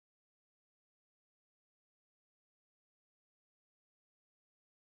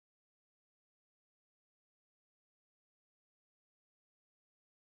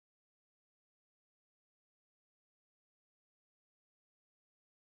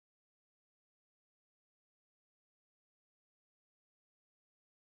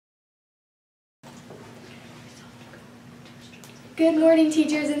Good morning,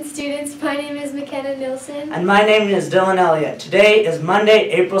 teachers and students. My name is McKenna Nilsson. And my name is Dylan Elliott. Today is Monday,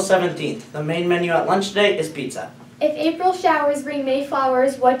 April 17th. The main menu at lunch today is pizza. If April showers bring May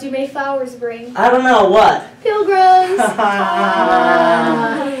flowers, what do May flowers bring? I don't know, what? Pilgrims!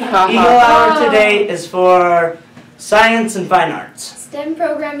 Eagle Hour today is for science and fine arts. STEM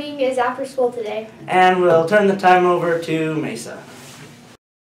programming is after school today. And we'll turn the time over to Mesa.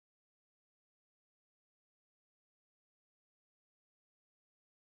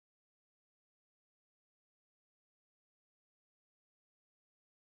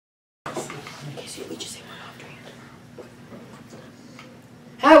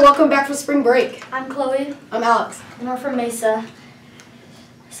 Hi, welcome back from spring break. I'm Chloe. I'm Alex. And we're from Mesa.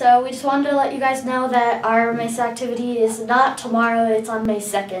 So we just wanted to let you guys know that our Mesa activity is not tomorrow, it's on May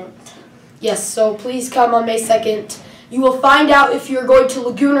 2nd. Yes, so please come on May 2nd. You will find out if you're going to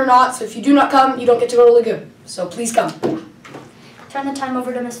Lagoon or not, so if you do not come, you don't get to go to Lagoon. So please come. Turn the time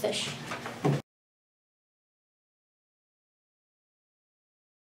over to Miss Fish.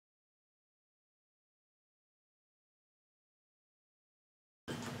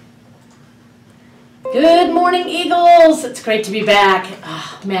 Good morning, Eagles! It's great to be back.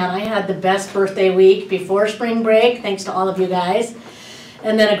 Oh, man, I had the best birthday week before spring break, thanks to all of you guys.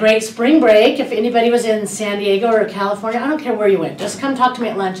 And then a great spring break. If anybody was in San Diego or California, I don't care where you went, just come talk to me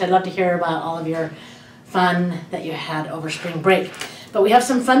at lunch. I'd love to hear about all of your fun that you had over spring break. But we have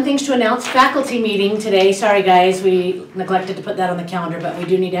some fun things to announce. Faculty meeting today. Sorry guys, we neglected to put that on the calendar, but we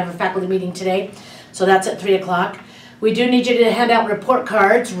do need to have a faculty meeting today. So that's at 3 o'clock. We do need you to hand out report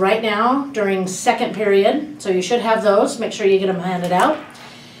cards right now during second period. So you should have those. Make sure you get them handed out.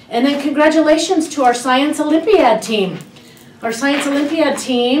 And then congratulations to our Science Olympiad team. Our Science Olympiad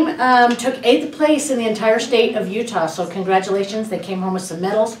team took 8th place in the entire state of Utah. So congratulations. They came home with some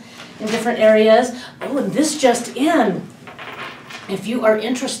medals in different areas. Oh, and this just in. If you are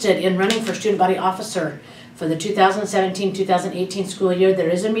interested in running for student body officer for the 2017-2018 school year, there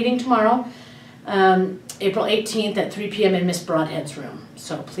is a meeting tomorrow. April 18th at 3 p.m. in Miss Broadhead's room.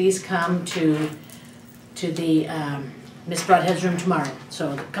 So please come to the Miss Broadhead's room tomorrow.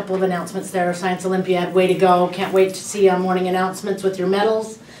 So a couple of announcements there. Science Olympiad, way to go. Can't wait to see you on morning announcements with your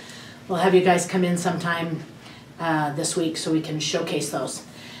medals. We'll have you guys come in sometime this week so we can showcase those.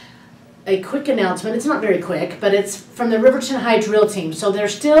 A quick announcement, it's not very quick, but it's from the Riverton High drill team. So they're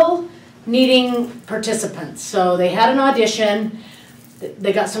still needing participants. So they had an audition.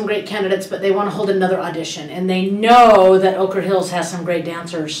 They got some great candidates, but they want to hold another audition. And they know that Oquirrh Hills has some great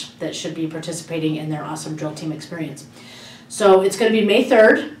dancers that should be participating in their awesome drill team experience. So it's going to be May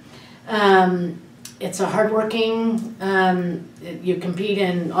 3rd. It's a hardworking, you compete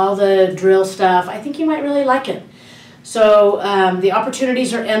in all the drill stuff. I think you might really like it. So the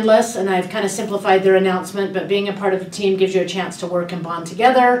opportunities are endless, and I've kind of simplified their announcement, but being a part of a team gives you a chance to work and bond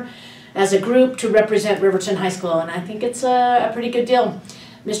together as a group to represent Riverton High School, and I think it's a pretty good deal.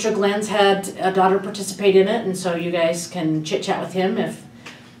 Mr. Glenn's had a daughter participate in it, and so you guys can chit-chat with him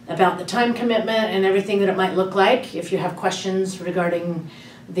about the time commitment and everything that it might look like if you have questions regarding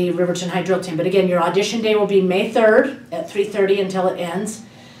the Riverton High drill team. But again, your audition day will be May 3rd at 3:30 until it ends.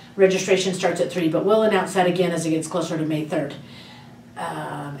 Registration starts at 3, but we'll announce that again as it gets closer to May 3rd.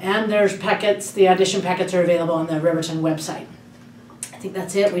 And there's packets, the audition packets are available on the Riverton website. I think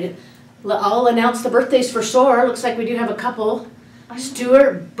that's it. I'll announce the birthdays for SOAR. Looks like we do have a couple.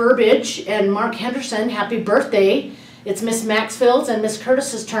 Stuart Burbage and Mark Henderson, happy birthday. It's Miss Maxfield's and Miss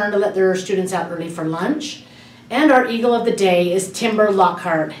Curtis's turn to let their students out early for lunch. And our Eagle of the Day is Timber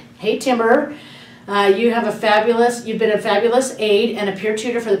Lockhart. Hey Timber, you've been a fabulous aide and a peer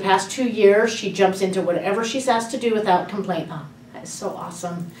tutor for the past 2 years. She jumps into whatever she's asked to do without complaint. Oh, that is so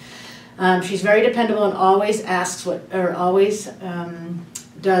awesome. She's very dependable and always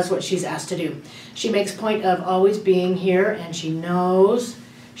does what she's asked to do. She makes point of always being here, and she knows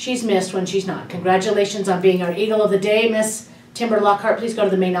she's missed when she's not. Congratulations on being our Eagle of the Day, Miss Timber Lockhart. Please go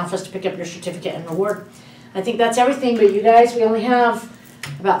to the main office to pick up your certificate and reward. I think that's everything, but you guys, we only have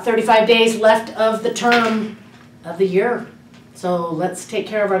about 35 days left of the term of the year. So let's take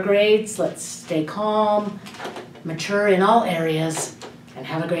care of our grades, let's stay calm, mature in all areas, and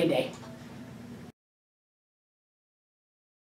have a great day.